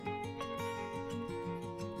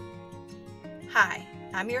Hi,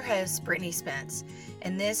 I'm your host, Brittany Spence,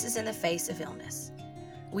 and this is In the Face of Illness.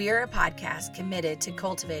 We are a podcast committed to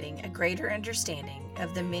cultivating a greater understanding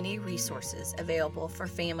of the many resources available for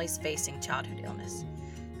families facing childhood illness,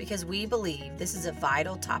 because we believe this is a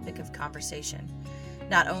vital topic of conversation,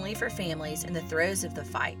 not only for families in the throes of the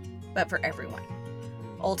fight, but for everyone.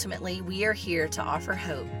 Ultimately, we are here to offer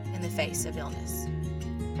hope in the face of illness.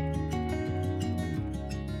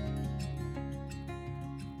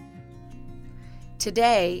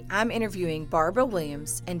 Today, I'm interviewing Barbara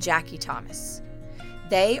Williams and Jackie Thomas.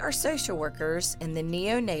 They are social workers in the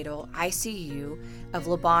neonatal ICU of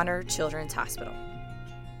Le Bonheur Children's Hospital.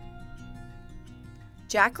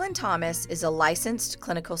 Jacqueline Thomas is a licensed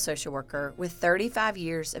clinical social worker with 35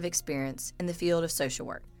 years of experience in the field of social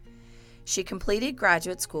work. She completed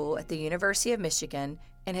graduate school at the University of Michigan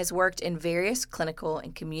and has worked in various clinical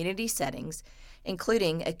and community settings,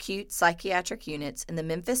 including acute psychiatric units in the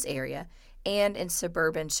Memphis area and in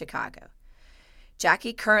suburban Chicago.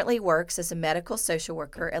 Jackie currently works as a medical social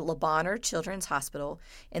worker at Le Bonheur Children's Hospital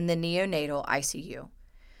in the neonatal ICU.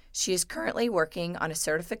 She is currently working on a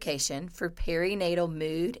certification for perinatal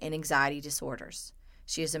mood and anxiety disorders.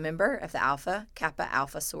 She is a member of the Alpha Kappa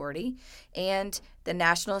Alpha sorority and the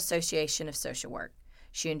National Association of Social Work.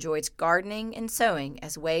 She enjoys gardening and sewing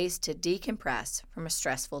as ways to decompress from a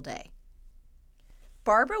stressful day.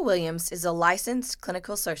 Barbara Williams is a licensed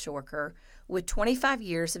clinical social worker with 25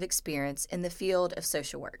 years of experience in the field of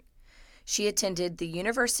social work. She attended the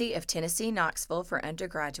University of Tennessee, Knoxville for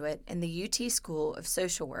undergraduate and the UT School of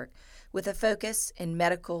Social Work with a focus in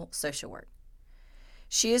medical social work.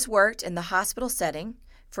 She has worked in the hospital setting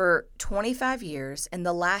for 25 years, and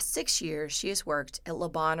the last 6 years she has worked at Le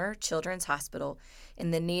Bonheur Children's Hospital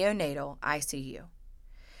in the neonatal ICU.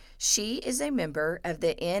 She is a member of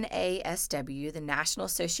the NASW, the National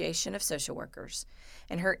Association of Social Workers,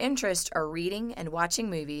 and her interests are reading and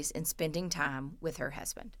watching movies and spending time with her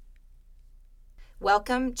husband.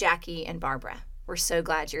 Welcome, Jackie and Barbara. We're so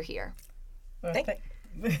glad you're here. Well,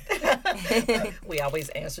 we always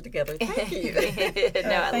answer together. Thank you.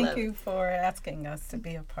 Thank you for asking us to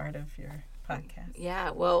be a part of your podcast.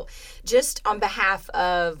 Yeah, well, just on behalf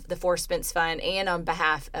of the Four Spence Fund and on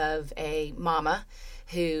behalf of a mama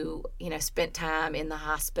who, spent time in the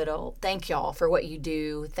hospital, thank y'all for what you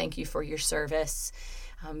do. Thank you for your service.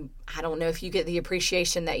 I don't know if you get the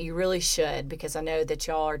appreciation that you really should, because I know that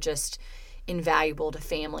y'all are just invaluable to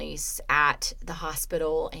families at the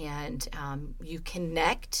hospital, and you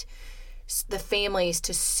connect the families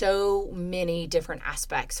to so many different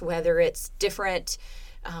aspects, whether it's different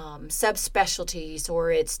subspecialties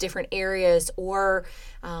or it's different areas or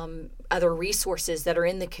other resources that are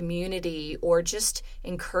in the community, or just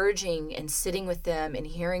encouraging and sitting with them and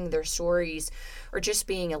hearing their stories, or just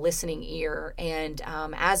being a listening ear. And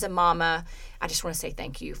as a mama, I just want to say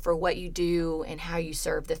thank you for what you do and how you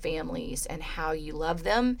serve the families and how you love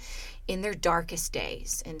them in their darkest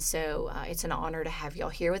days. And so it's an honor to have y'all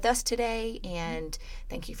here with us today, and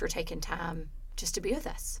thank you for taking time just to be with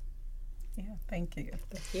us. Yeah, thank you.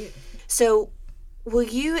 Thank you. So, will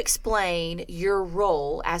you explain your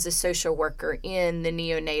role as a social worker in the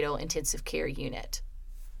neonatal intensive care unit?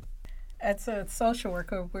 As a social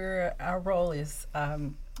worker, our role is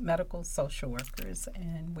medical social workers,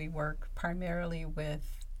 and we work primarily with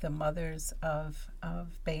the mothers of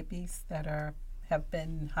babies that have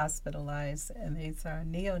been hospitalized, and these are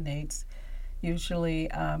neonates. Usually,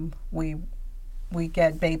 we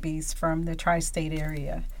get babies from the tri-state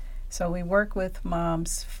area. So we work with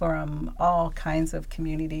moms from all kinds of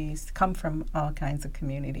communities, come from all kinds of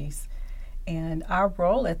communities. And our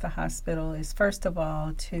role at the hospital is, first of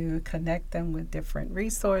all, to connect them with different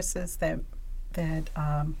resources that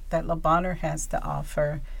Le Bonheur has to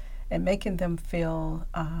offer, and making them feel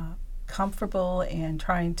comfortable and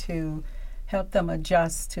trying to help them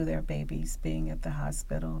adjust to their babies being at the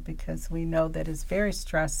hospital, because we know that it's very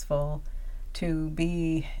stressful to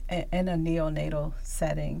be in a neonatal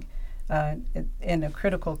setting. In a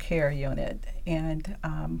critical care unit. And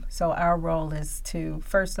so our role is to,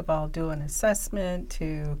 first of all, do an assessment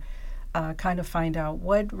to kind of find out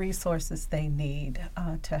what resources they need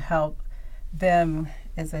to help them,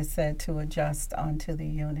 as I said, to adjust onto the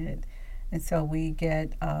unit. And so we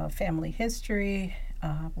get family history.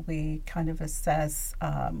 We kind of assess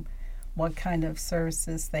what kind of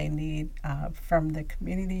services they need from the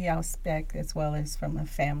community aspect as well as from a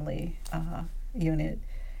family unit.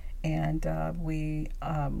 And we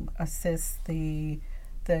assist the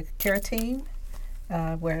care team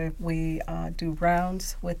where we do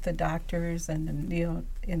rounds with the doctors and the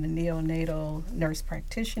neonatal nurse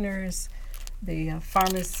practitioners the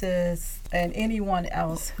pharmacists, and anyone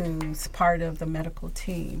else who's part of the medical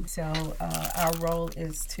team. So our role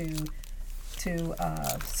is to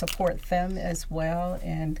support them as well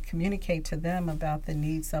and communicate to them about the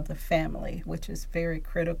needs of the family, which is very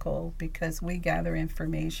critical because we gather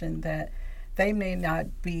information that they may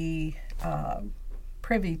not be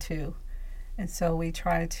privy to. And so we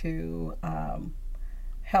try to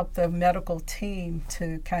help the medical team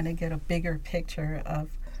to kind of get a bigger picture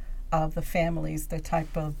of the families, the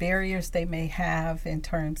type of barriers they may have in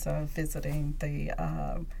terms of visiting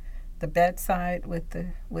the bedside with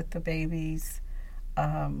the babies.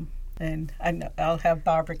 And I'll have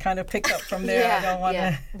Barbara kind of pick up from there. I don't want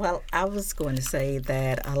to. Well, I was going to say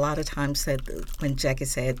that a lot of times that when Jackie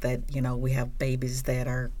said that, we have babies that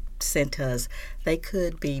are sent to us, they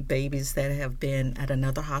could be babies that have been at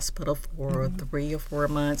another hospital for 3 or 4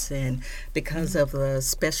 months, and because of the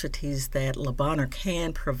specialties that Le Bonheur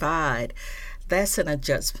can provide, that's an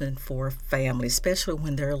adjustment for a family, especially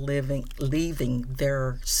when they're leaving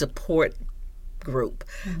their support group,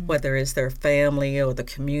 whether it's their family or the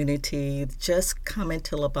community. Just coming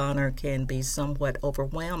to Le Bonheur can be somewhat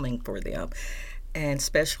overwhelming for them, and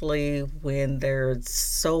especially when there's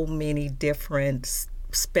so many different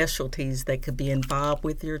specialties that could be involved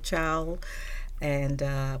with your child. And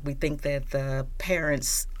we think that the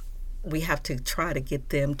parents, we have to try to get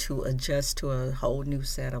them to adjust to a whole new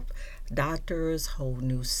set of doctors, whole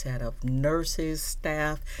new set of nurses,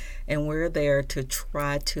 staff, and we're there to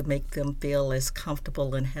try to make them feel as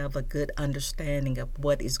comfortable and have a good understanding of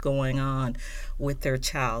what is going on with their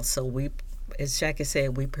child. So we, as Jackie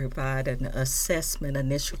said, we provide an assessment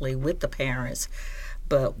initially with the parents,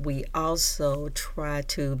 but we also try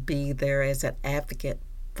to be there as an advocate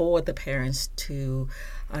for the parents to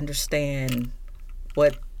understand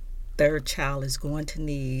what their child is going to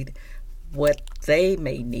need, what they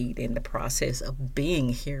may need in the process of being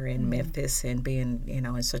here in Memphis and being,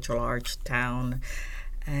 in such a large town.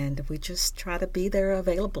 And we just try to be there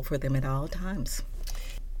available for them at all times.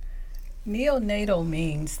 Neonatal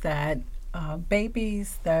means that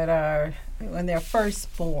babies that are, when they're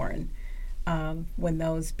first born, when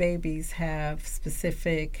those babies have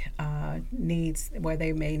specific needs where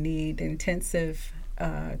they may need intensive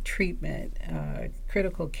treatment,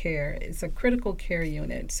 critical care. It's a critical care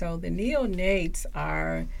unit. So the neonates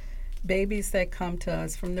are babies that come to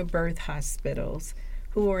us from the birth hospitals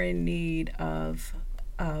who are in need of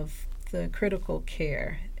the critical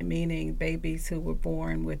care, meaning babies who were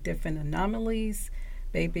born with different anomalies,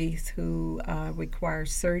 babies who require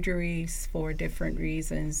surgeries for different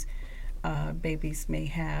reasons. Babies may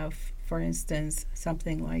have, for instance,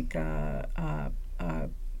 something like a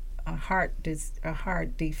heart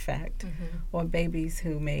defect, or babies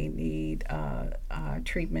who may need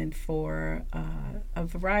treatment for a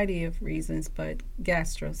variety of reasons, but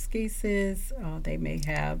gastroschisis. They may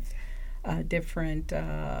have different.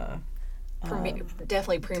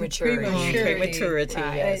 Definitely prematurity. Prematurity,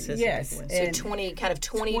 right. Yes. So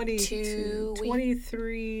 22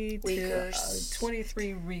 23 weekers. to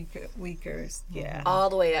 23 weekers. Yeah. All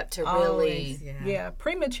the way up to really...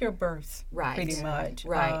 premature births, Right. pretty much.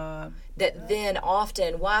 Right. That then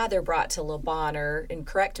often why they're brought to Le Bonheur, and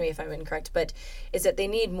correct me if I'm incorrect, but is that they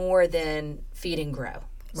need more than feed and grow.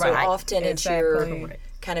 So Right. often it's your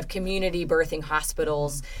kind of community birthing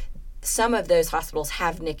hospitals. Some of those hospitals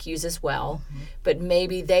have NICUs as well, but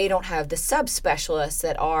maybe they don't have the subspecialists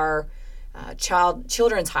that are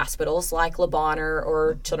children's hospitals like Le Bonheur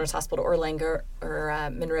or Children's Hospital Orlando or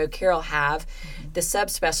Monroe Carroll have the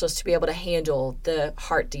subspecialists to be able to handle the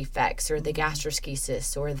heart defects or the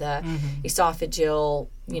gastroschisis or the esophageal,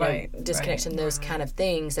 disconnection, those kind of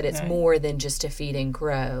things, that it's more than just to feed and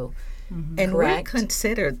grow. And Correct? we're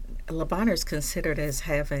considered, Le Bonheur is considered as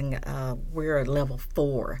having, we're a level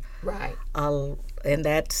 4. Right. And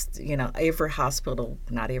that's, every hospital,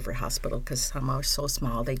 not every hospital, because some are so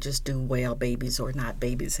small, they just do well babies or not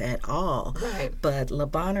babies at all. Right. But Le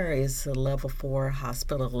Bonheur is a level 4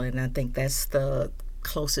 hospital, and I think that's the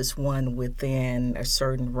closest one within a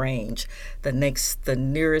certain range. The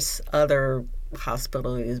nearest other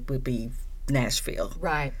hospital would be Nashville.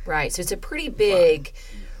 Right. So it's a pretty big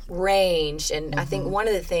range, and I think one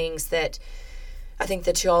of the things that I think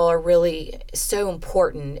that y'all are really so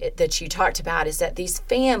important that you talked about is that these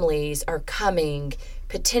families are coming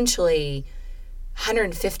potentially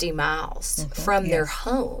 150 miles from their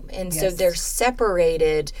home, and so they're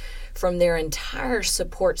separated from their entire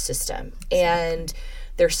support system, and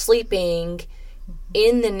they're sleeping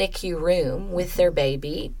in the NICU room with their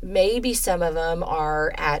baby. Maybe some of them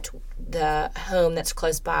are at the home that's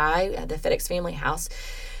close by, the FedEx Family House.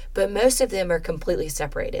 but most of them are completely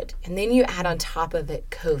separated. And then you add on top of it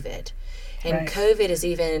COVID. And Right. COVID has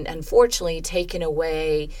even, unfortunately, taken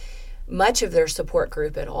away much of their support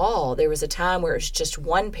group at all. There was a time where it was just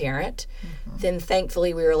one parent. Then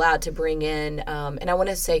thankfully we were allowed to bring in, and I want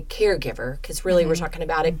to say caregiver, because really we're talking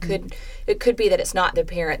about it could be that it's not the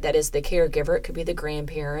parent that is the caregiver. It could be the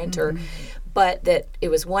grandparent, but that it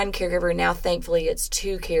was one caregiver. Now thankfully it's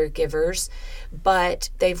two caregivers, but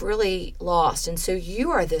they've really lost. And so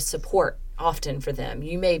you are the support often for them.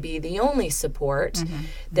 You may be the only support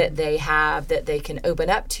that they have that they can open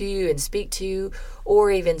up to and speak to, or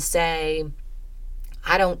even say,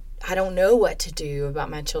 I don't know what to do about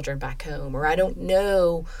my children back home, or I don't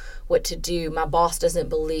know what to do. My boss doesn't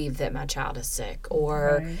believe that my child is sick,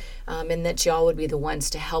 or and that y'all would be the ones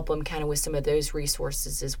to help them kind of with some of those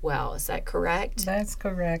resources as well. Is that correct? That's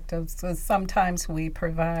correct. So sometimes we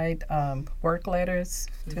provide work letters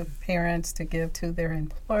to parents to give to their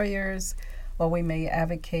employers, or we may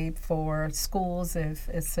advocate for schools if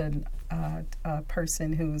it's a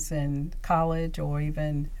person who's in college or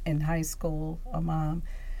even in high school, a mom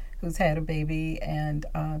who's had a baby. And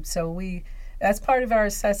so that's part of our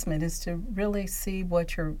assessment, is to really see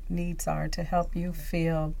what your needs are to help you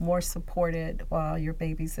feel more supported while your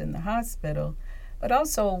baby's in the hospital. But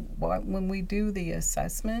also, when we do the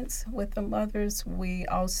assessments with the mothers, we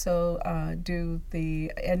also do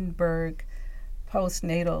the Edinburgh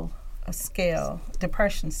postnatal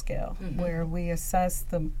depression scale, where we assess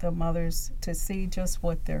the mothers to see just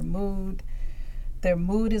what their mood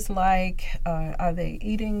is like. Are they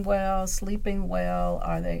eating well, sleeping well?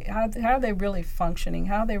 How are they really functioning?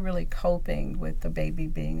 How are they really coping with the baby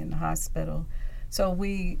being in the hospital? So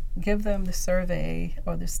we give them the survey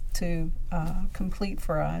to complete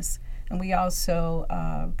for us, and we also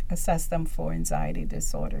assess them for anxiety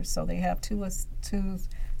disorders. So they have two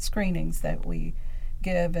screenings that we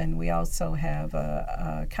give, and we also have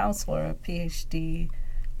a counselor, a PhD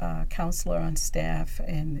counselor on staff,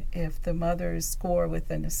 and if the mothers score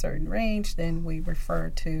within a certain range, then we refer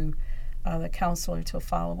to the counselor to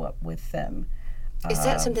follow up with them. Is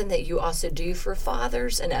that something that you also do for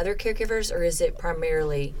fathers and other caregivers, or is it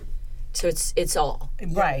primarily, so it's all?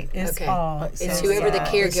 Right, it's Okay. all. It's So, whoever the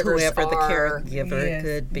yeah. caregivers Whoever the are caregiver Yes,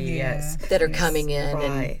 could be, yeah. yes. that are coming in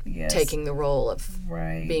Right. and Yes. taking the role of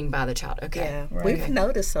Right. being by the child. Okay. Yeah, Right. we've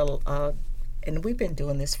noticed and we've been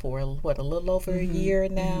doing this for a little over a year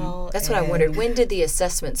now. That's what I wondered. When did the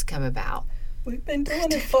assessments come about? We've been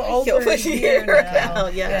doing it for over a year now.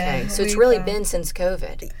 Yeah. Okay, so it's we've, really been since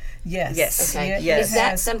COVID. Yes. Yes. Okay. It Yes. Is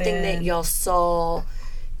that has something that been. y'all saw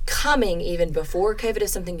coming even before COVID?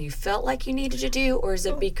 Is something you felt like you needed to do, or is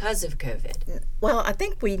it because of COVID? Well, I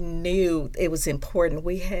think we knew it was important.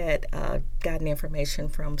 We had gotten information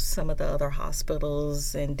from some of the other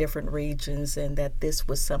hospitals in different regions, and that this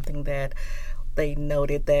was something that they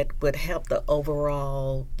noted that would help the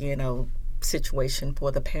overall, situation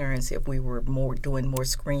for the parents if we were doing more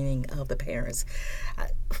screening of the parents.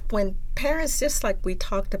 When parents, just like we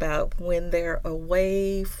talked about, when they're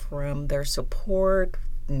away from their support,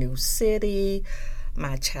 new city,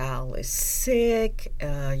 my child is sick,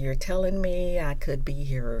 you're telling me I could be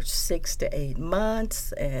here 6 to 8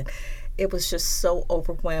 months, and it was just so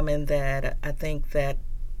overwhelming that I think that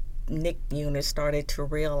NICU unit started to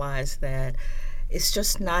realize that it's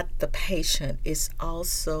just not the patient. It's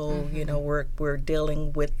also, we're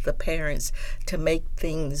dealing with the parents to make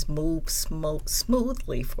things move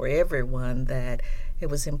smoothly for everyone, that it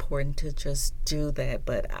was important to just do that.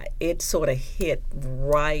 But it sort of hit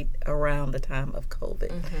right around the time of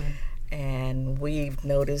COVID. And we've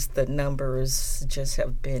noticed the numbers just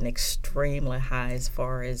have been extremely high as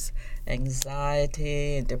far as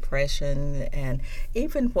anxiety and depression. And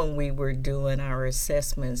even when we were doing our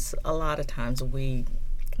assessments, a lot of times we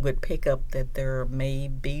would pick up that there may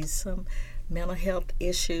be some mental health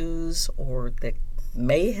issues, or that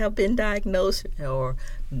may have been diagnosed or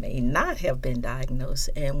may not have been diagnosed.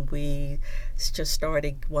 And we just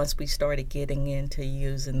started, once we started getting into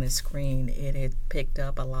using the screen, it had picked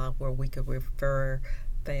up a lot where we could refer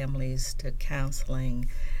families to counseling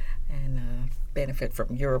and benefit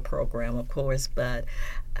from your program, of course. But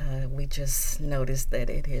we just noticed that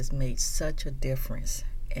it has made such a difference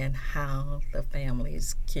in how the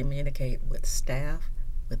families communicate with staff,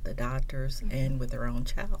 with the doctors, and with their own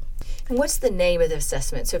child. And what's the name of the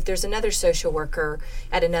assessment? So if there's another social worker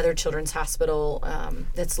at another children's hospital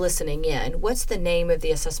that's listening in, what's the name of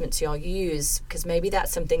the assessments y'all use? Because maybe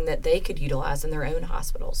that's something that they could utilize in their own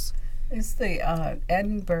hospitals. It's the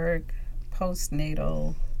Edinburgh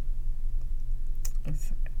postnatal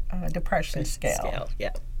depression scale.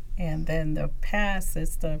 Yeah. And then the PASS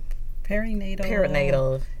is the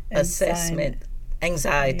perinatal assessment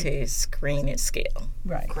anxiety screening scale.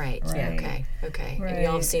 Right. Great. Right. Okay. Right. And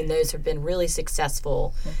y'all have seen those have been really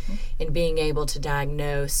successful in being able to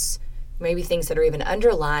diagnose maybe things that are even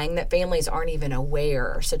underlying that families aren't even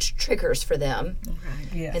aware are such triggers for them.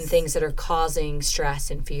 Right. Yes. And things that are causing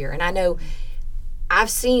stress and fear. And I know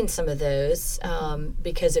I've seen some of those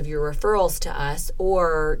because of your referrals to us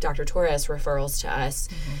or Dr. Torres' referrals to us.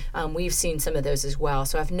 We've seen some of those as well.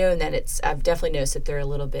 So I've known that I've definitely noticed that they're a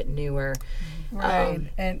little bit newer. Right.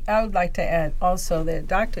 And I would like to add also that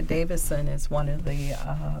Dr. Davison is one of the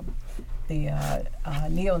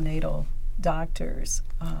neonatal doctors,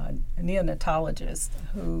 neonatologist,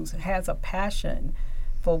 who has a passion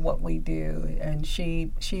for what we do, and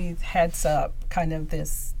she heads up kind of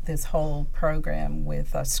this whole program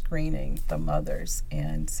with screening the mothers.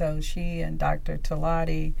 And so she and Dr.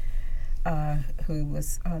 Talati, who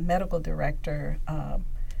was medical director,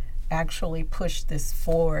 actually pushed this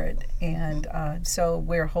forward. And so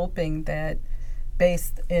we're hoping that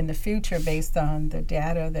based in the future, based on the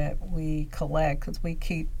data that we collect, because we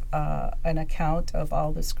keep an account of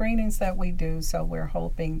all the screenings that we do, so we're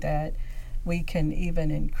hoping that we can even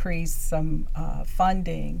increase some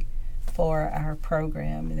funding for our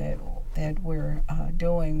program that we're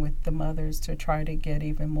doing with the mothers to try to get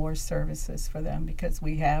even more services for them, because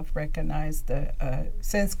we have recognized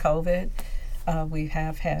since COVID, we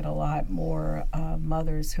have had a lot more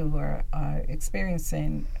mothers who are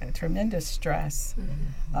experiencing tremendous stress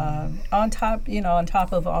on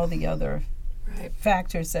top of all the other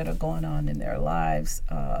factors that are going on in their lives.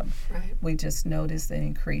 We just noticed an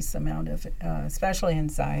increased amount of, especially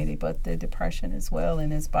anxiety, but the depression as well.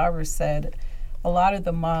 And as Barbara said, a lot of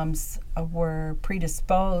the moms were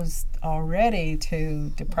predisposed already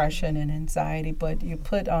to depression and anxiety, but you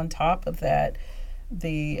put on top of that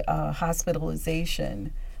the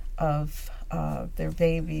hospitalization of their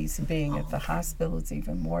babies being at the hospitals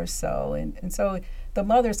even more so. And so the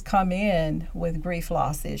mothers come in with grief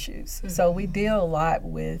loss issues. So we deal a lot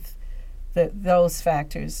with those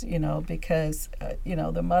factors, because,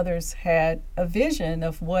 the mothers had a vision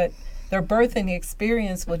of what their birthing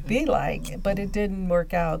experience would be like, but it didn't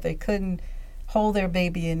work out. They couldn't hold their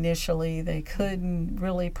baby initially. They couldn't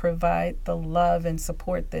really provide the love and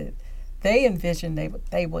support that they envisioned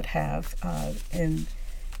they would have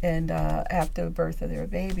after the birth of their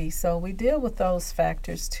baby. So we deal with those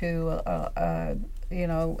factors too,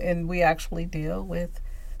 and we actually deal with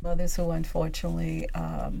mothers who unfortunately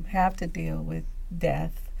have to deal with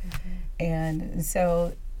death. And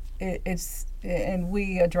so and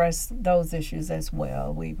we address those issues as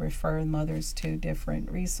well. We refer mothers to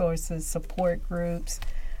different resources, support groups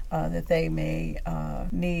that they may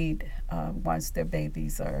need once their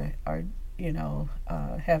babies are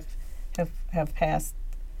have passed,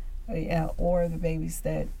 or the babies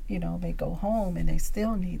that may go home and they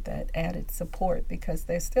still need that added support because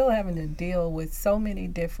they're still having to deal with so many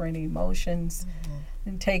different emotions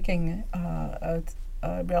and taking a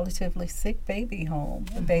relatively sick baby home,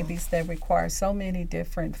 babies that require so many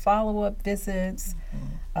different follow-up visits,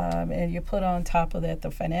 and you put on top of that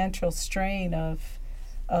the financial strain of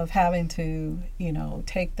having to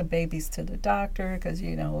take the babies to the doctor because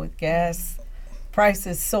with gas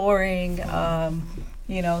prices soaring,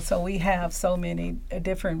 so we have so many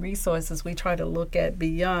different resources we try to look at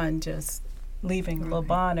beyond just leaving Le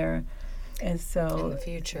Bonheur. And so in the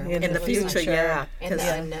future, and the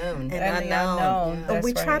unknown. Yeah.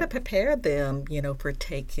 We try to prepare them, for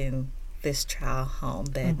taking this child home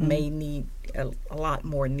that may need a lot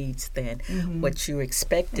more needs than what you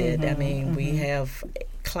expected. I mean, we have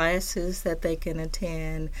classes that they can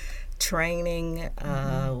attend, training.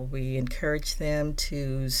 We encourage them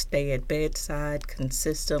to stay at bedside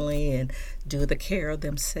consistently and do the care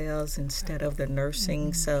themselves instead of the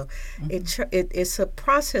nursing. So it's a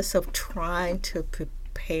process of trying to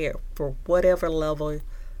prepare for whatever level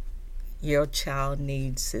your child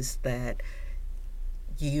needs, is that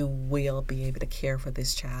you will be able to care for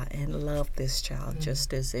this child and love this child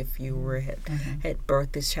just as if you had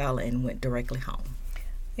birthed this child and went directly home.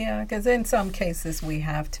 Yeah, because in some cases we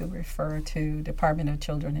have to refer to Department of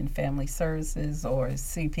Children and Family Services or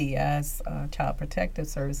CPS, Child Protective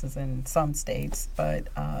Services in some states. But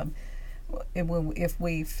if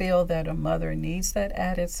we feel that a mother needs that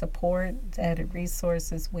added support, added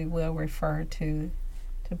resources, we will refer to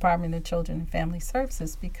Department of Children and Family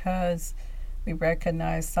Services because we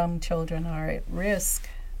recognize some children are at risk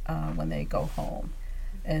when they go home.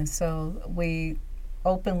 And so we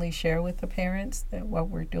openly share with the parents that what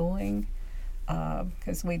we're doing,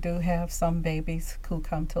 because we do have some babies who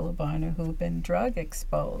come to Lubana who've been drug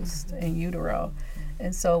exposed in utero.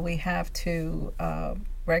 And so we have to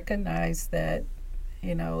recognize that,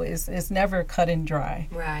 it's never cut and dry.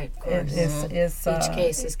 Right, of course. Each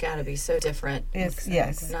case has got to be so different.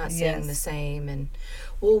 Yes. Not seeing the same. And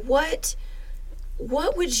well, what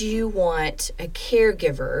would you want a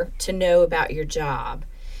caregiver to know about your job,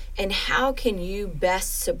 and how can you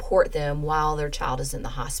best support them while their child is in the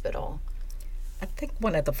hospital? I think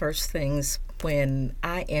one of the first things when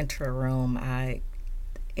I enter a room,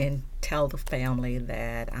 and tell the family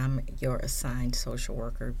that I'm your assigned social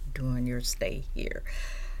worker during your stay here.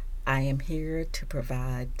 I am here to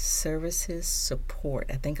provide services, support.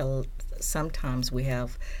 I think sometimes we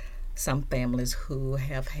have some families who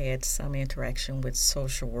have had some interaction with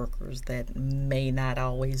social workers that may not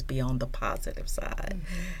always be on the positive side.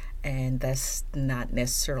 And that's not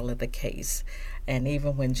necessarily the case. And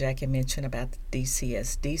even when Jackie mentioned about the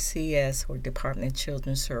DCS or Department of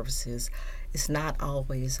Children's Services, it's not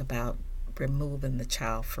always about removing the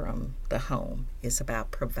child from the home. It's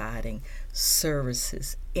about providing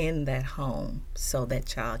services in that home so that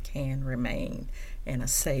child can remain in a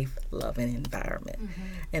safe, loving environment.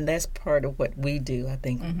 And that's part of what we do. I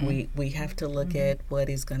think we have to look at what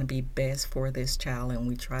is going to be best for this child, and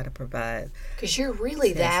we try to provide. Because you're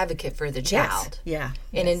really the advocate for the child. Yes.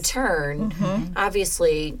 Yeah. And in turn,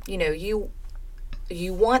 obviously,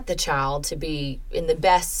 you want the child to be in the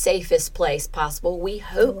best, safest place possible. We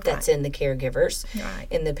hope that's in the caregiver's,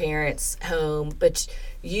 in the parent's home, but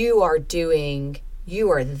you are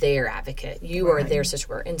their advocate. You are their social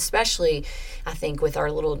worker. And especially, I think, with our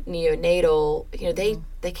little neonatal,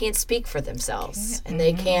 they can't speak for themselves and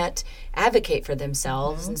they can't advocate for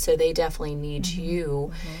themselves. And so they definitely need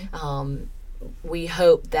you. We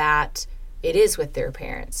hope that it is with their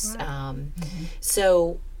parents.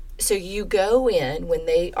 So you go in when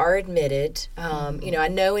they are admitted. I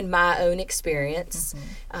know in my own experience,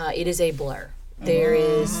 it is a blur. There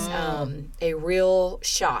is a real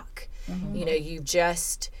shock. You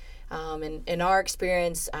just, in our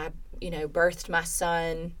experience, I, birthed my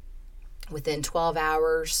son within 12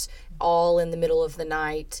 hours, all in the middle of the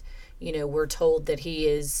night. We're told that he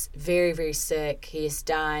is very, very sick. He is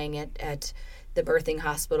dying at the birthing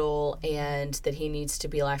hospital and that he needs to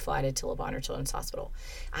be life flighted to Lubana Children's Hospital.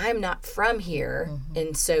 I'm not from here,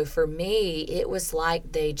 and so for me, it was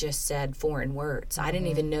like they just said foreign words. I didn't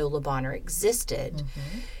even know Lubana existed.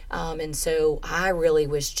 And so I really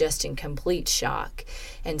was just in complete shock.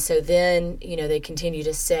 And so then, they continue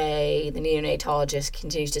to say, the neonatologist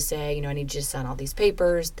continues to say, I need you to sign all these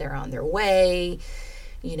papers. They're on their way.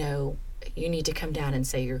 You need to come down and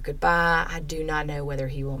say your goodbye. I do not know whether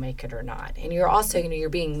he will make it or not. And you're also, you're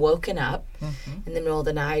being woken up in the middle of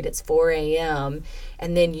the night. It's 4 a.m.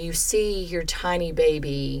 And then you see your tiny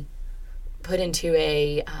baby put into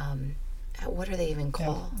a, what are they even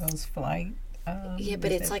called? Those flight.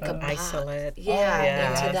 But it's like a isolate. Into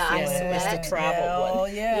the isolate. It's the travel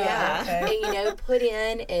one. Okay. And put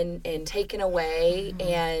in and taken away.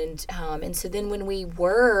 And so then when we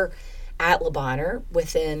were at Lubana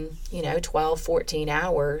within 12, 14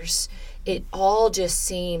 hours, it all just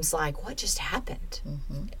seems like, what just happened?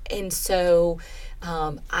 And so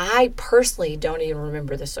I personally don't even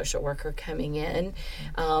remember the social worker coming in.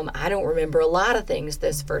 I don't remember a lot of things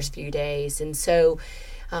those first few days. And so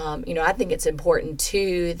I think it's important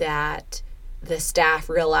too that the staff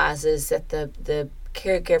realizes that the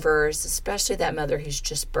caregivers, especially that mother who's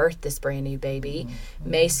just birthed this brand new baby,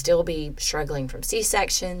 may still be struggling from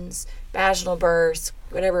C-sections, vaginal births,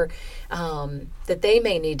 whatever, that they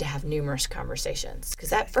may need to have numerous conversations, because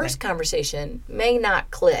that first conversation may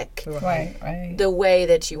not click the way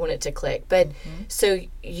that you want it to click. But so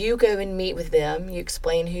you go and meet with them, you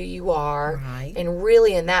explain who you are, and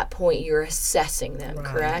really in that point you're assessing them,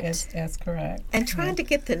 correct? That's correct. And trying to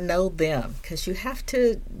get to know them, because you have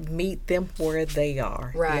to meet them where they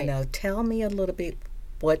are. Tell me a little bit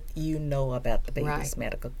what you know about the baby's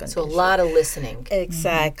medical condition. So a lot of listening.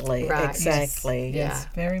 Exactly. Yes,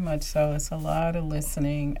 very much so. It's a lot of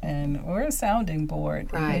listening, and we're a sounding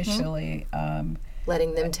board initially.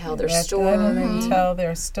 Letting them tell their story. Letting them tell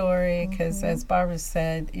their story, because as Barbara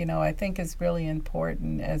said, I think it's really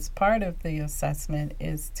important as part of the assessment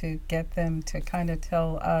is to get them to kind of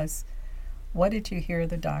tell us, what did you hear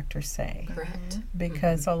the doctor say? Correct.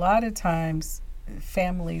 Because a lot of times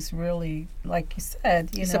families really, like you said,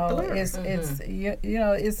 it's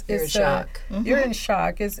in shock. You're in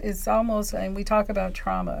shock. It's almost, and we talk about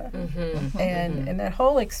trauma, and that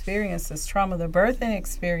whole experience is trauma. The birthing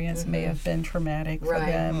experience may have been traumatic for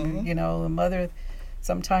them. The mother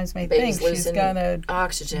sometimes may Baby's think she's losing gonna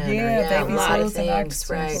oxygen. baby's a lot of losing things,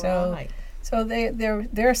 oxygen. right? So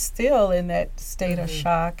they're still in that state Mm-hmm. of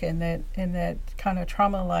shock and that kind of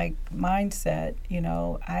trauma like mindset.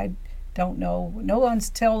 I don't know. No one's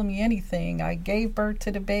telling me anything. I gave birth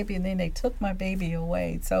to the baby and then they took my baby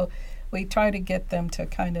away. So we try to get them to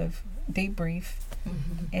kind of debrief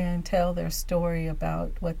and tell their story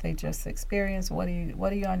about what they just experienced. What do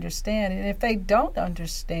you understand? And if they don't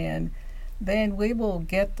understand, then we will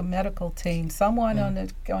get the medical team, someone on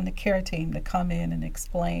the care team, to come in and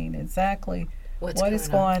explain exactly what is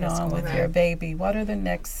going on with your baby. What are the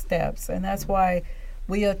next steps? And that's why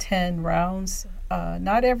we attend rounds.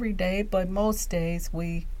 Not every day, but most days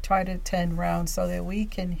we try to attend rounds so that we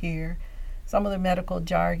can hear some of the medical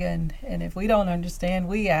jargon, and if we don't understand,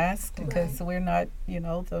 we ask, because we're not,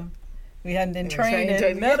 we hadn't been trained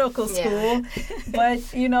in medical school. But,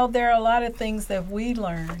 there are a lot of things that we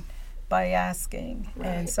learn by asking. Right.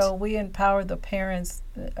 And so we empower the parents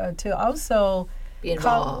to also Be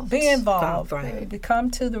involved. Be involved. Right.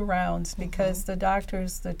 Come to the rounds, because the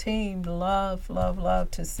doctors, the team love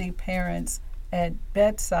to see parents at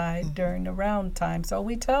bedside during the round time. So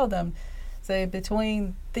we tell them, say,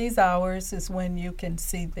 between these hours is when you can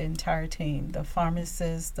see the entire team, the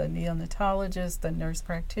pharmacist, the neonatologist, the nurse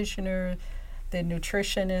practitioner, the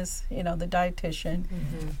nutritionist, the dietitian,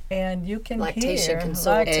 and you can Lactation hear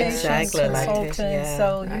consultant. Exactly, lactation, yeah.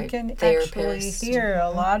 So you Right. can Therapist. actually hear a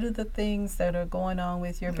lot of the things that are going on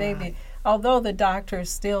with your baby. Although the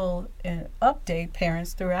doctors still update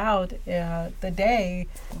parents throughout the day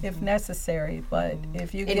if necessary, but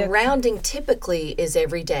if you And rounding typically is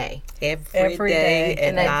every day. Every day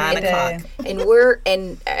at 9 o'clock.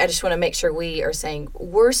 And I just want to make sure we are saying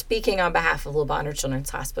we're speaking on behalf of Le Bonheur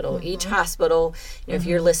Children's Hospital. Each hospital, if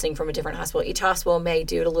you're listening from a different hospital, each hospital may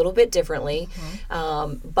do it a little bit differently.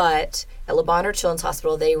 But at Le Bonheur Children's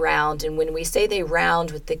Hospital, they round. And when we say they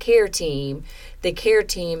round with the care team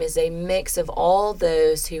is a mix of all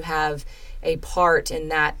those who have a part in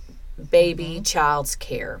that baby child's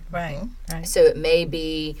care. Right. So it may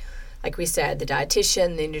be, like we said, the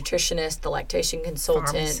dietitian, the nutritionist, the lactation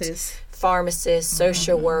consultant, pharmacist,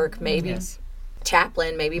 social work, maybe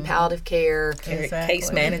chaplain, maybe palliative care,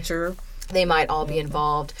 Case manager. They might all be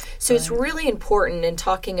involved. So it's really important in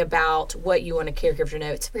talking about what you want a caregiver to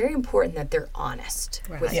know. It's very important that they're honest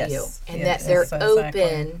with you, and that they're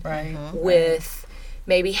open with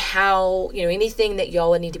maybe how, anything that y'all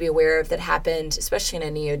would need to be aware of that happened, especially in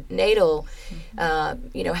a neonatal,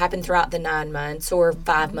 happened throughout the 9 months or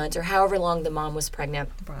 5 months or however long the mom was pregnant.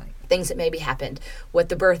 Right. Things that maybe happened, what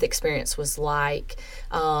the birth experience was like.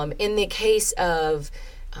 In the case of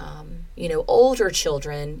older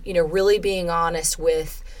children, really being honest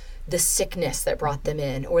with the sickness that brought them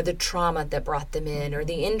in, or the trauma that brought them in, or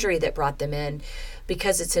the injury that brought them in,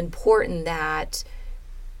 because it's important that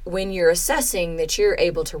when you're assessing that you're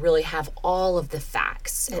able to really have all of the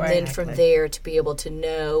facts, and then from there to be able to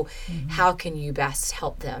know how can you best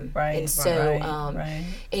help them. And so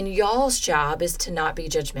and y'all's job is to not be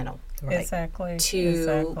judgmental. Exactly.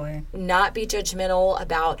 To not be judgmental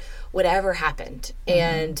about whatever happened.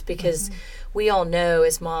 And because we all know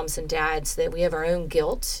as moms and dads that we have our own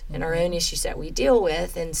guilt and our own issues that we deal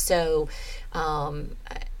with. And so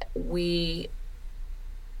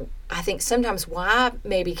I think sometimes why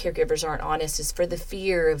maybe caregivers aren't honest is for the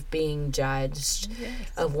fear of being judged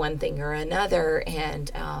of one thing or another.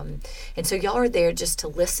 And so y'all are there just to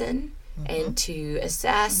listen and to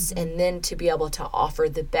assess, and then to be able to offer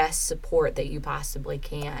the best support that you possibly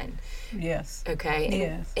can. Yes.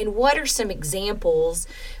 Okay. And what are some examples?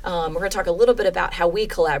 We're going to talk a little bit about how we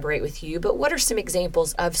collaborate with you, but what are some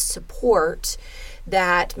examples of support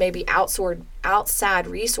that maybe outside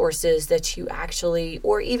resources that you actually,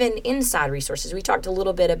 or even inside resources? We talked a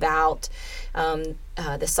little bit about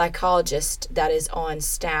the psychologist that is on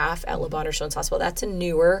staff at Le Bonheur Children's Hospital. That's a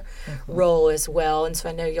newer role as well, and so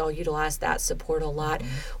I know y'all utilize that support a lot.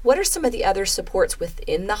 What are some of the other supports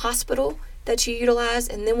within the hospital that you utilize?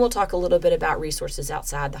 And then we'll talk a little bit about resources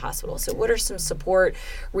outside the hospital. So what are some support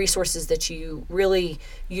resources that you really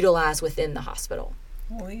utilize within the hospital?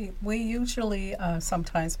 We usually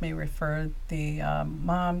sometimes may refer the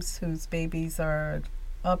moms whose babies are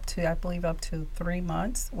up to 3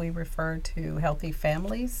 months. We refer to Healthy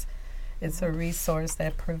Families. It's a resource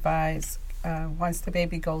that provides, once the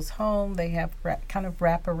baby goes home, they have kind of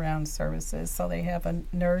wraparound services. So they have a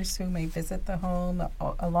nurse who may visit the home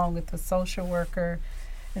along with the social worker.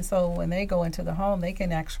 And so when they go into the home, they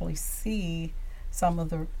can actually see some of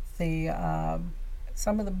the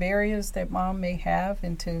barriers that mom may have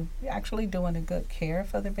into actually doing a good care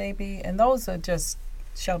for the baby. And those are just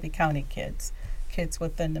Shelby County kids. kids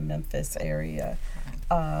within the Memphis area.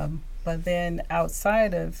 But then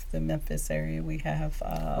outside of the Memphis area, we have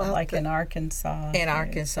in Arkansas. In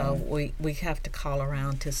Arkansas, we have to call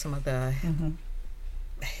around to some of the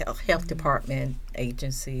health department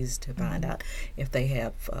agencies to find out if they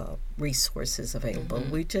have resources available.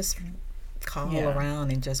 We just call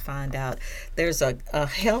around and just find out. There's a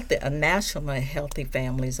national Healthy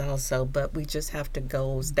Families also, but we just have to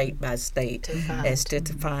go state by state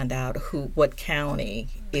to find out what county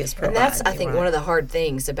is providing. And that's, I think, one of the hard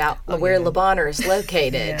things about where Le Bonheur is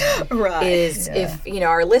located is if,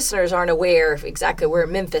 our listeners aren't aware of exactly where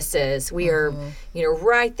Memphis is, we are,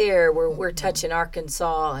 right there where we're touching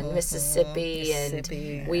Arkansas and Mississippi,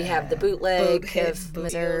 and we have the bootleg of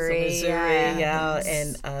Missouri.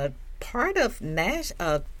 And part of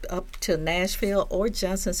up to Nashville or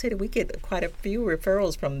Johnson City, we get quite a few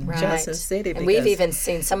referrals from Johnson City. And we've even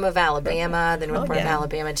seen some of Alabama, the north part of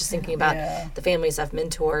Alabama, just thinking about the families I've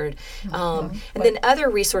mentored. And then other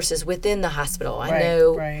resources within the hospital. I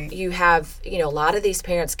know you have, a lot of these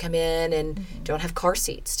parents come in and don't have car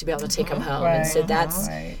seats to be able to take them home. And so that's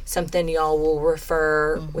something y'all will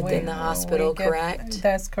refer within the hospital, correct?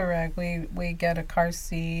 That's correct. We get a car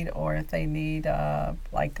seat, or if they need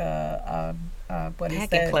what is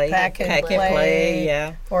that? Pack and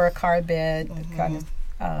play, or a car bed, kind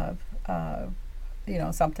of,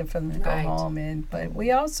 something for them to go home in. But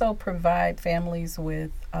we also provide families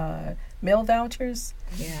with meal vouchers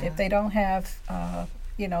if they don't have,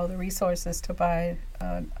 the resources to buy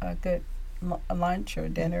a good lunch or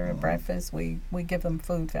dinner or breakfast. We give them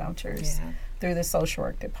food vouchers through the social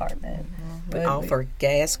work department. We offer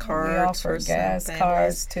gas cards. We offer gas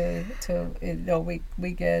cards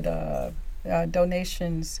we get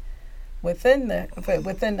donations within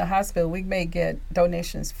the hospital. We may get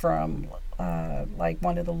donations from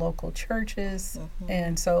one of the local churches,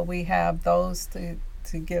 and so we have those to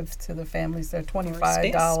give to the families. They're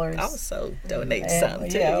 $25. Also donate some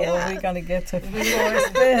too. We're going to get to Florence.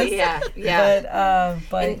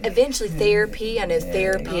 But and eventually therapy. I know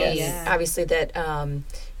therapy. Obviously, that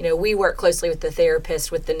we work closely with the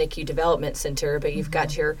therapist with the NICU Development Center, but you've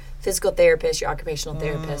got your physical therapist, your occupational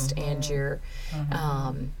therapist, and your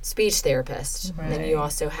speech therapist. And then you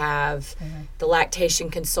also have the lactation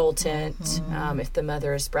consultant. If the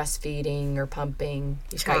mother is breastfeeding or pumping,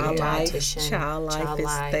 you've got your dietitian. Child Life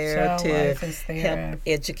is there to help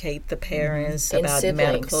educate the parents about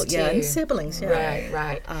medical. And siblings.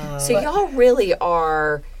 Right. So y'all really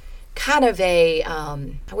are kind of a,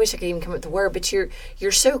 I wish I could even come up with the word, but you're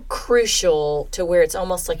so crucial to where it's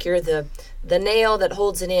almost like you're the nail that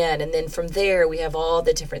holds it in, and then from there we have all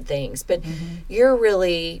the different things. But you're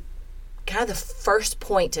really kind of the first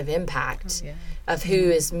point of impact of who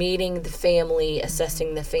is meeting the family,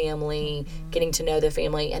 assessing the family, getting to know the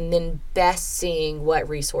family, and then best seeing what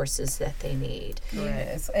resources that they need.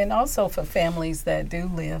 Yes, and also for families that do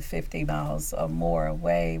live 50 miles or more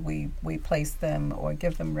away, we place them or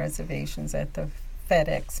give them reservations at the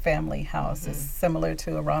FedEx Family House. It's similar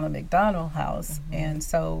to a Ronald McDonald House. And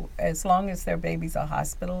so as long as their babies are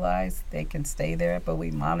hospitalized, they can stay there, but we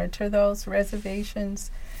monitor those reservations.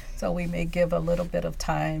 So we may give a little bit of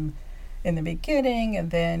time in the beginning,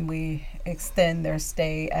 and then we extend their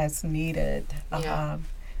stay as needed.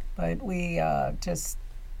 But we just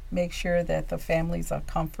make sure that the families are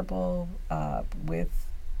comfortable with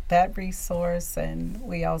that resource, and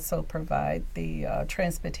we also provide the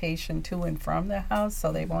transportation to and from the house,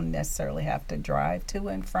 so they won't necessarily have to drive to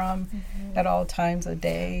and from at all times of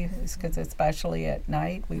day, because especially at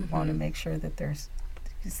night, we want to make sure that they're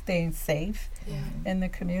staying safe in the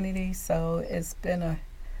community. So it's been a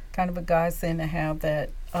kind of a godsend to have that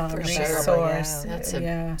resource. That's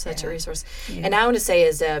such a resource. And I want to say,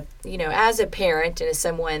 as a parent and as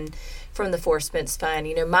someone from the Forrest Spence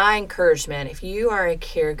Fund, my encouragement, if you are a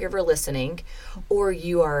caregiver listening, or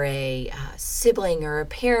you are a sibling or a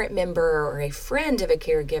parent member or a friend of a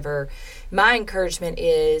caregiver, my encouragement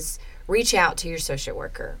is reach out to your social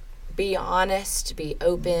worker. Be honest, be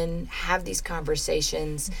open, have these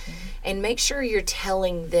conversations, and make sure you're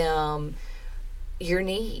telling them your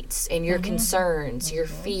needs and your concerns, your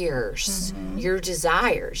fears, your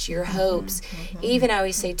desires, your hopes. Even I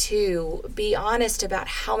always say too, be honest about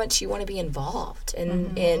how much you want to be involved,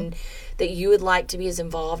 and that you would like to be as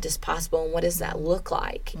involved as possible, and what does that look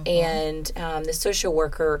like. And the social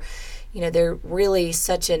worker, they're really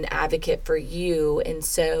such an advocate for you. And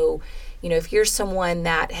so, if you're someone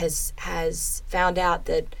that has found out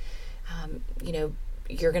that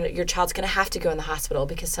your child's gonna have to go in the hospital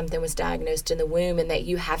because something was diagnosed in the womb, and that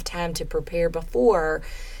you have time to prepare before,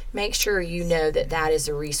 make sure you know that is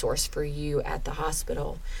a resource for you at the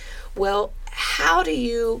hospital. Well, how do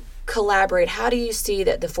you collaborate? How do you see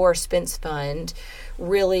that the Forrest Spence Fund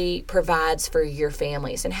really provides for your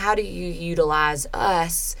families? And how do you utilize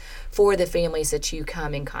us for the families that you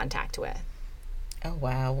come in contact with? Oh,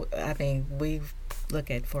 wow. I mean, we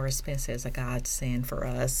look at Forrest Spence as a godsend for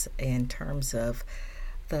us in terms of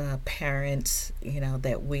the parents,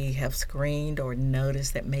 that we have screened or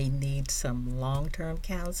noticed that may need some long-term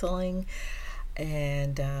counseling.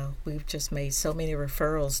 And we've just made so many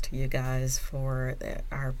referrals to you guys for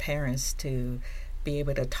our parents to be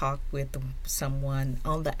able to talk with someone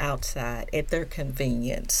on the outside at their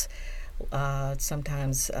convenience.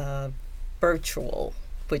 Sometimes virtual,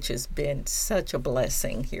 which has been such a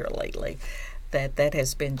blessing here lately, that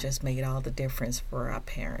has been just made all the difference for our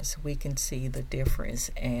parents. We can see the difference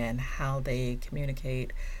in how they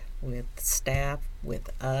communicate with staff, with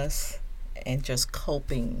us, and just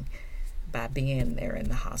coping by being there in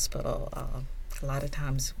the hospital. A lot of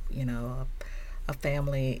times, a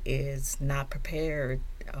family is not prepared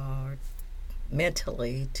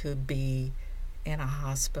mentally to be in a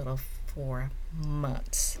hospital for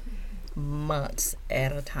months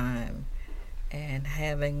at a time. And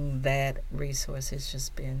having that resource has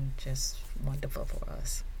just been just wonderful for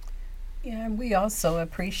us. Yeah, and we also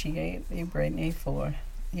appreciate you, Brittany, for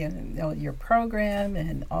your program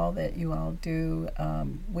and all that you all do.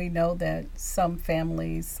 We know that some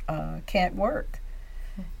families can't work,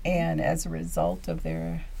 and as a result of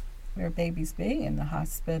their babies being in the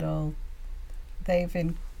hospital,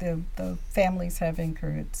 the families have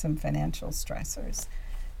incurred some financial stressors.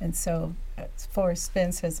 And so Forrest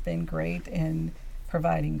Spence has been great in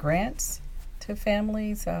providing grants to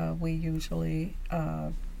families. We usually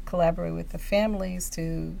collaborate with the families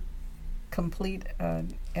to complete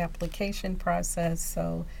an application process.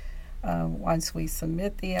 So once we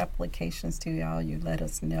submit the applications to y'all, you let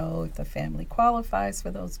us know if the family qualifies for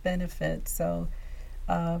those benefits. So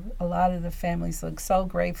a lot of the families look so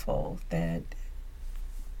grateful that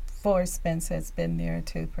Forrest Spence has been there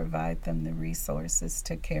to provide them the resources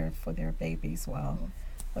to care for their babies while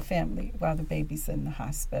the baby's in the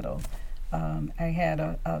hospital. I had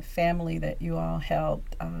a family that you all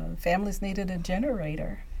helped. Families needed a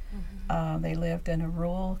generator. They lived in a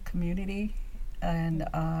rural community, and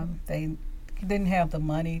they didn't have the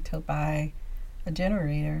money to buy a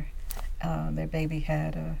generator. Their baby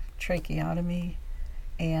had a tracheotomy,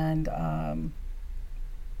 and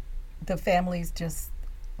the families just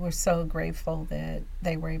were so grateful that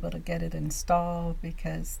they were able to get it installed,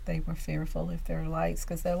 because they were fearful if their lights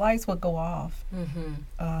would go off in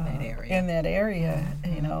that area.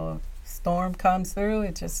 Storm comes through,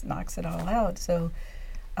 it just knocks it all out. So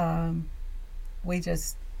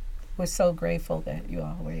we're so grateful that you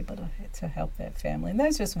all were able to help that family. And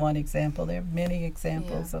that's just one example. There are many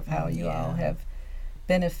examples of how you all have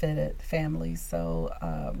benefited families. So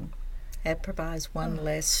that provides one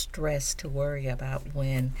less stress to worry about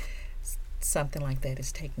when something like that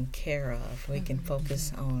is taken care of. We can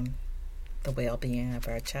focus on the well-being of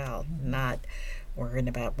our child, not worrying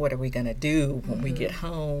about what are we going to do when we get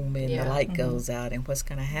home and the light goes out and what's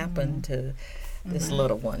going to happen to this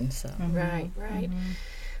little one. So Right.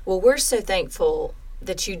 Well, we're so thankful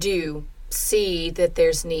that you do see that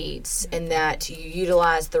there's needs and that you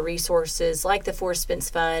utilize the resources like the Forrest Spence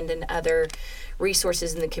Fund and other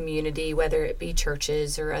resources in the community, whether it be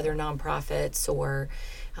churches or other nonprofits or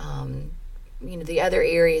the other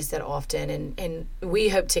areas that often, and we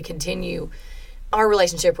hope to continue our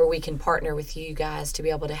relationship where we can partner with you guys to be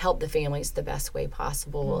able to help the families the best way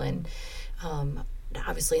possible. And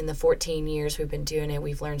obviously in the 14 years we've been doing it,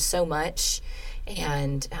 we've learned so much,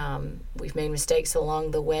 and we've made mistakes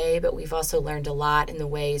along the way, but we've also learned a lot in the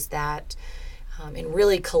ways that in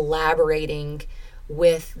really collaborating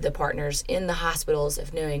with the partners in the hospitals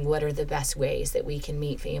of knowing what are the best ways that we can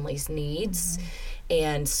meet families' needs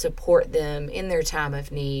and support them in their time of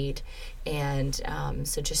need. And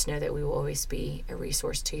so just know that we will always be a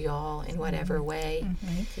resource to y'all in whatever way.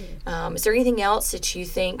 Is there anything else that you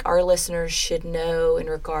think our listeners should know in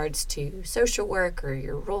regards to social work or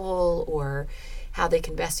your role or how they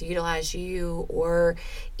can best utilize you? Or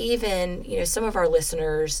even, some of our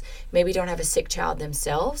listeners maybe don't have a sick child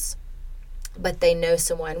themselves, but they know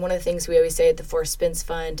someone. One of the things we always say at the Forrest Spence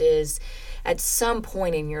Fund is at some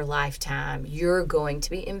point in your lifetime, you're going to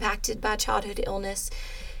be impacted by childhood illness.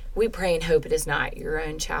 We pray and hope it is not your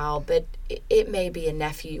own child, but it may be a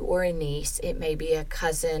nephew or a niece. It may be a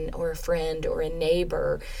cousin or a friend or a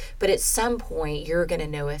neighbor. But at some point, you're going to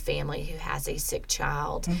know a family who has a sick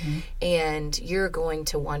child, and you're going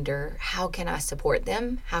to wonder, how can I support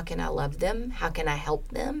them? How can I love them? How can I help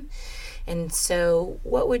them? And so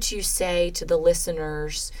what would you say to the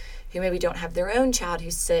listeners who maybe don't have their own child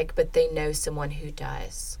who's sick, but they know someone who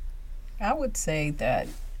does? I would say that,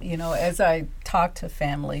 as I talk to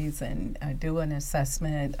families and I do an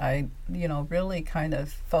assessment, I, really kind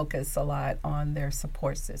of focus a lot on their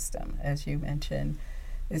support system. As you mentioned,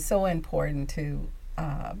 it's so important to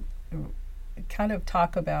kind of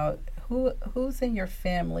talk about who's in your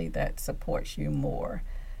family that supports you more,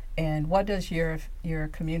 and what does your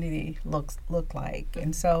community look like.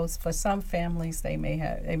 And so for some families, they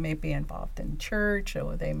may be involved in church,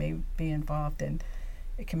 or they may be involved in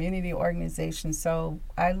a community organization. So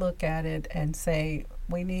I look at it and say,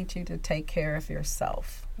 we need you to take care of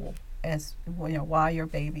yourself as while your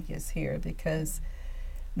baby is here, because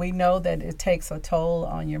we know that it takes a toll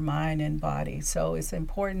on your mind and body. So it's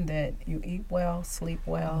important that you eat well, sleep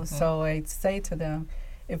well. So I say to them,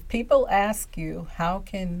 if people ask you how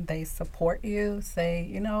can they support you, say,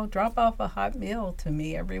 drop off a hot meal to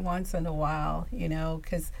me every once in a while,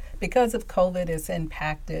 because of COVID, it's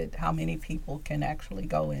impacted how many people can actually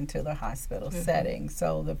go into the hospital setting.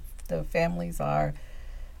 So the families are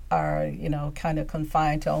kind of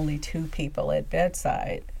confined to only 2 people at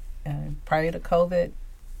bedside. Prior to COVID,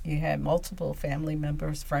 you had multiple family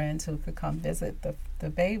members, friends who could come visit the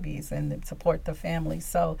babies and support the family.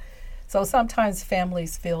 So sometimes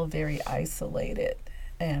families feel very isolated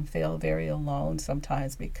and feel very alone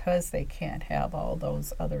sometimes because they can't have all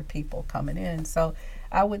those other people coming in. So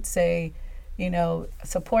I would say,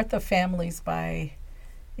 support the families by,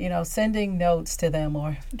 sending notes to them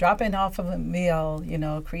or dropping off of a meal,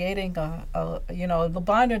 creating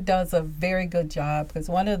Lubana does a very good job, because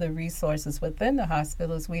one of the resources within the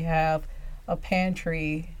hospital is we have a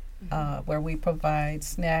pantry where we provide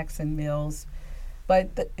snacks and meals.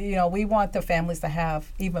 But, we want the families to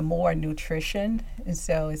have even more nutrition. And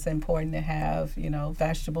so it's important to have,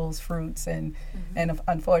 vegetables, fruits, and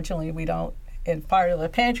unfortunately we don't, in part of the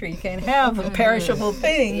pantry, you can't have a perishable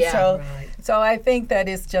thing. So I think that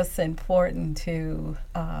it's just important to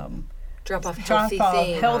drop off healthy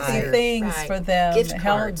things for them. Gift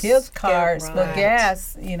cards. Gift cards for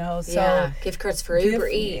gas, gift cards for Uber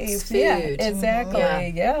Eats, food. Yeah,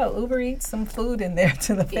 exactly. Yeah, Uber Eats some food in there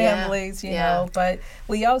to the families, you know. But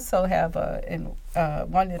we also have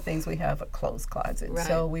one of the things, we have a clothes closet. Right.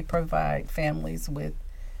 So we provide families with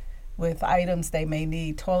items they may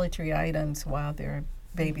need, toiletry items while their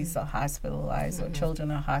babies are hospitalized or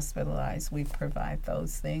children are hospitalized. We provide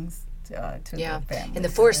those things to the families. And the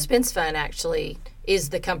Forest Spence Fund actually is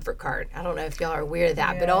the comfort card. I don't know if y'all are aware of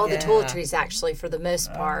that, but all the toiletries actually, for the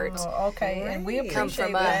most part, and we come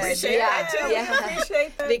from that. us. We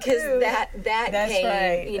appreciate that because too. that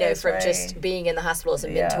came, from just being in the hospital as a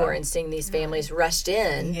mentor and seeing these families rushed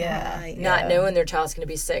in, not knowing their child's going to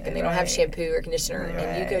be sick and they don't have shampoo or conditioner,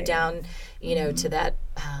 and you go down, to that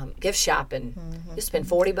gift shop and you spend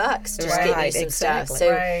 $40 just getting you some stuff.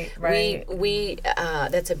 So we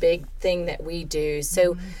that's a big thing that we do.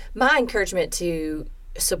 So my encouragement to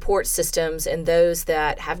support systems and those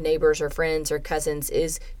that have neighbors or friends or cousins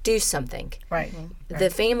is do something. Right. The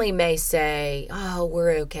family may say, "Oh,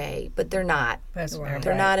 we're okay," but they're not. That's right.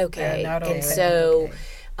 They're not okay. They're not okay. And so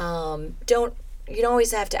you don't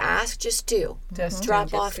always have to ask, just do. Just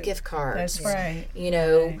drop off gift cards. That's right.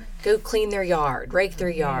 Go clean their yard, rake their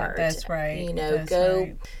yard. That's right.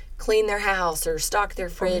 Go clean their house or stock their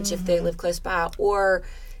fridge if they live close by, or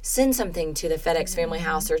send something to the FedEx Family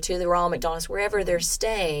House or to the Ronald McDonald's, wherever they're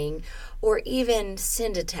staying, or even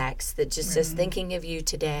send a text that just says, thinking of you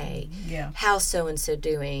today, how's so-and-so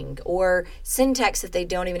doing, or send text that they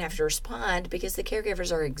don't even have to respond because the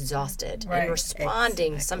caregivers are exhausted and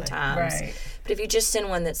responding sometimes. Right. But if you just send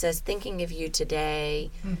one that says, thinking of you today,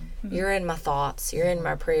 you're in my thoughts, you're in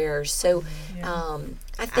my prayers. So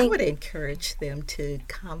I think I would encourage them to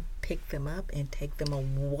come pick them up and take them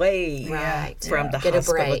away from the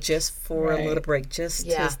hospital just for a little break, just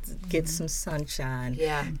to get some sunshine.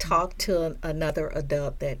 Talk to another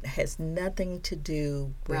adult that has nothing to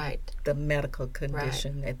do with the medical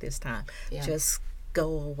condition at this time. Just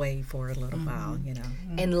go away for a little while,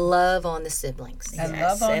 And love on the siblings. And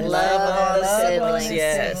love on the siblings.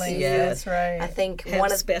 Yes. That's right. I think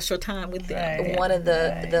have special time with them. One of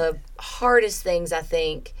the hardest things, I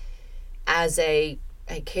think, as a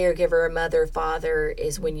caregiver, a mother, father,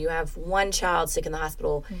 is when you have one child sick in the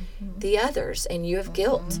hospital, the others, and you have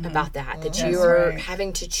guilt about that you are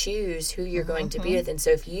having to choose who you're going to be with. And so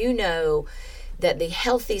if you know that the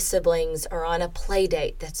healthy siblings are on a play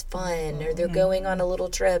date that's fun, or they're going on a little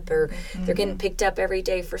trip, or they're getting picked up every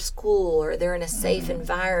day for school, or they're in a safe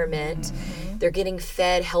environment, they're getting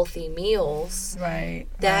fed healthy meals. Right.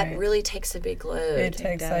 That really takes a big load. It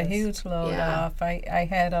takes a huge load off. I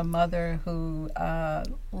had a mother who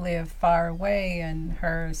lived far away, and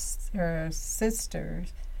her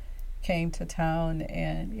sisters came to town,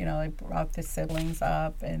 and they brought the siblings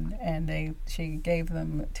up, and she gave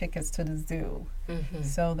them tickets to the zoo.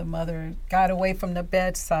 So the mother got away from the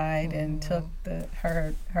bedside and took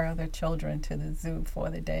her other children to the zoo for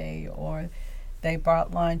the day, or they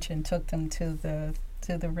brought lunch and took them to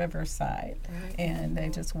the riverside, and they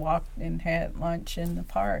just walked and had lunch in the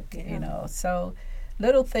park. So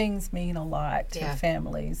little things mean a lot to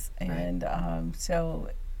families, and so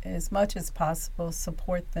as much as possible,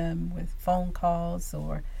 support them with phone calls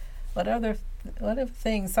or whatever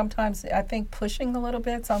things. Sometimes I think pushing a little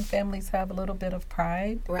bit. Some families have a little bit of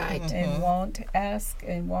pride, and won't ask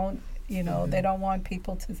and won't. They don't want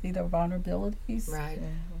people to see their vulnerabilities.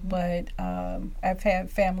 But I've had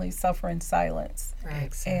families suffer in silence,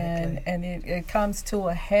 and it comes to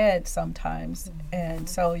a head sometimes, and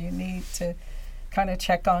so you need to kind of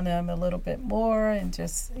check on them a little bit more, and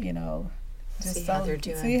just see how they're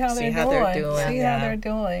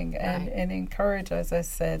doing, and encourage, as I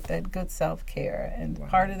said, that good self-care. And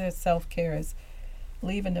part of the self-care is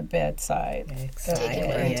leaving the bedside,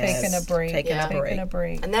 taking a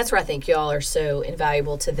break. And that's where I think y'all are so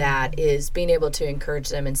invaluable to that, is being able to encourage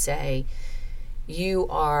them and say, you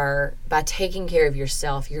are, by taking care of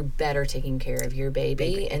yourself, you're better taking care of your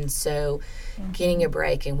baby. And so getting a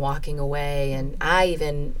break and walking away. And I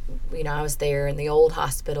even, I was there in the old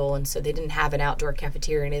hospital, and so they didn't have an outdoor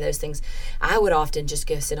cafeteria or any of those things. I would often just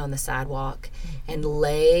go sit on the sidewalk and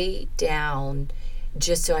lay down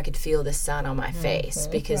just so I could feel the sun on my face,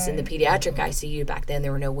 because in the pediatric ICU back then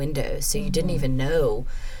there were no windows, so you didn't even know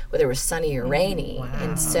whether it was sunny or rainy.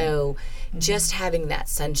 And so just having that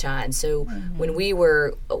sunshine. So when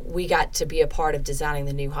we got to be a part of designing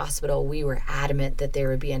the new hospital, we were adamant that there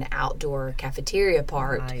would be an outdoor cafeteria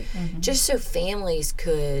part, just so families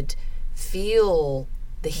could feel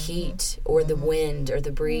the heat or the wind or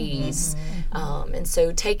the breeze. And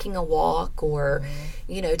so taking a walk, or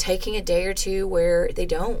taking a day or two where they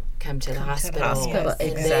don't come to the hospital. Yes,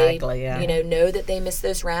 and exactly. they, know that they miss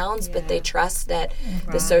those rounds, but they trust that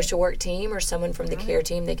the social work team or someone from the care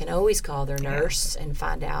team, they can always call their nurse and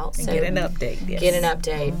find out. And get an update. Get an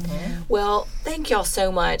update. Well, thank y'all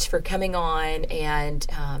so much for coming on and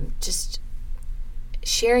just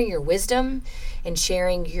sharing your wisdom and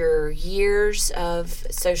sharing your years of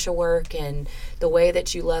social work and the way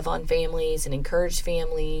that you love on families and encourage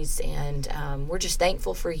families. And we're just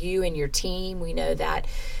thankful for you and your team. We know that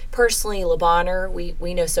personally, Le Bonheur,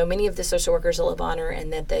 we know so many of the social workers at Le Bonheur,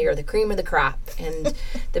 and that they are the cream of the crop and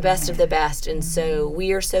the best of the best. And so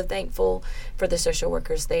we are so thankful for the social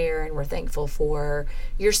workers there, and we're thankful for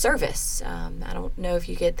your service. I don't know if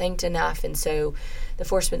you get thanked enough, and so the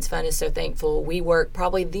Forceman's Fund is so thankful. We work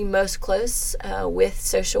probably the most close with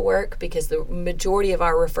social work, because the majority of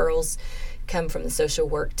our referrals come from the social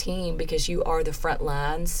work team, because you are the front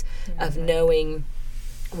lines of knowing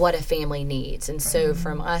what a family needs. And so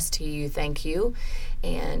from us to you, thank you.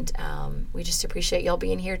 And we just appreciate y'all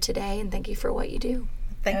being here today, and thank you for what you do.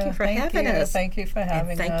 Thank you for having us. Thank you for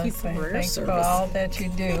having us. Thank you for your service. Thank you for all that you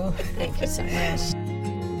do. Thank you so much.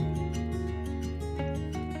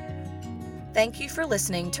 Thank you for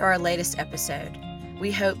listening to our latest episode.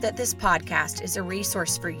 We hope that this podcast is a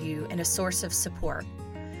resource for you and a source of support.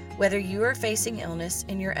 Whether you are facing illness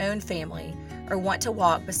in your own family or want to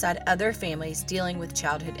walk beside other families dealing with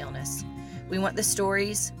childhood illness, we want the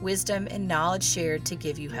stories, wisdom, and knowledge shared to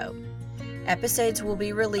give you hope. Episodes will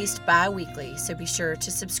be released bi-weekly, so be sure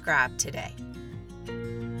to subscribe today.